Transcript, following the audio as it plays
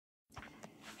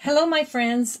Hello, my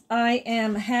friends. I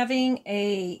am having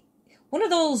one of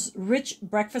those rich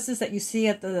breakfasts that you see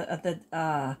at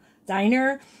the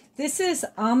diner. This is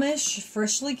Amish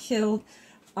freshly killed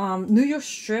New York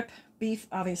strip beef,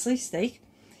 obviously steak,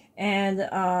 and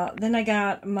then I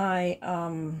got my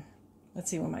let's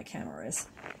see where my camera is.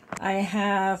 I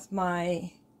have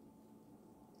my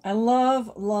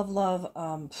love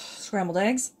scrambled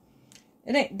eggs.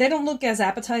 They don't look as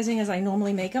appetizing as I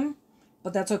normally make them,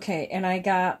 but that's okay. And I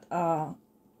got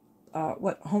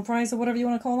home fries or whatever you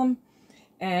want to call them,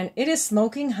 and it is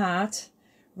smoking hot,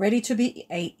 ready to be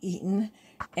eaten.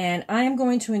 And I am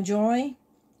going to enjoy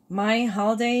my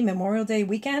holiday Memorial Day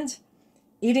weekend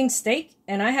eating steak.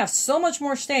 And I have so much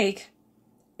more steak,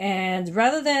 and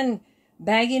rather than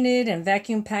bagging it and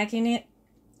vacuum packing it,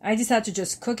 I decided to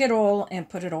just cook it all and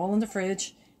put it all in the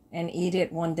fridge and eat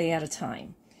it one day at a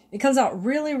time. It comes out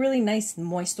really, really nice and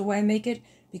moist the way I make it,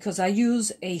 because I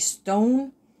use a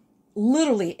stone,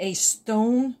 literally a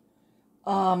stone,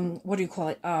 pot.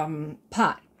 And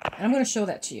I'm going to show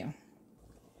that to you.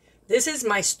 This is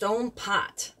my stone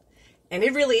pot, and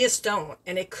it really is stone,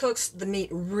 and it cooks the meat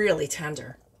really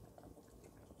tender.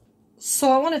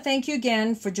 So I want to thank you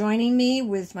again for joining me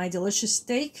with my delicious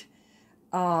steak,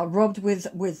 rubbed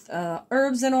with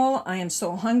herbs and all. I am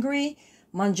so hungry.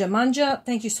 Manja manja.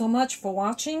 Thank you so much for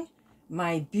watching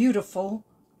my beautiful,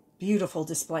 beautiful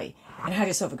display. And have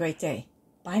yourself a great day.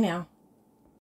 Bye now.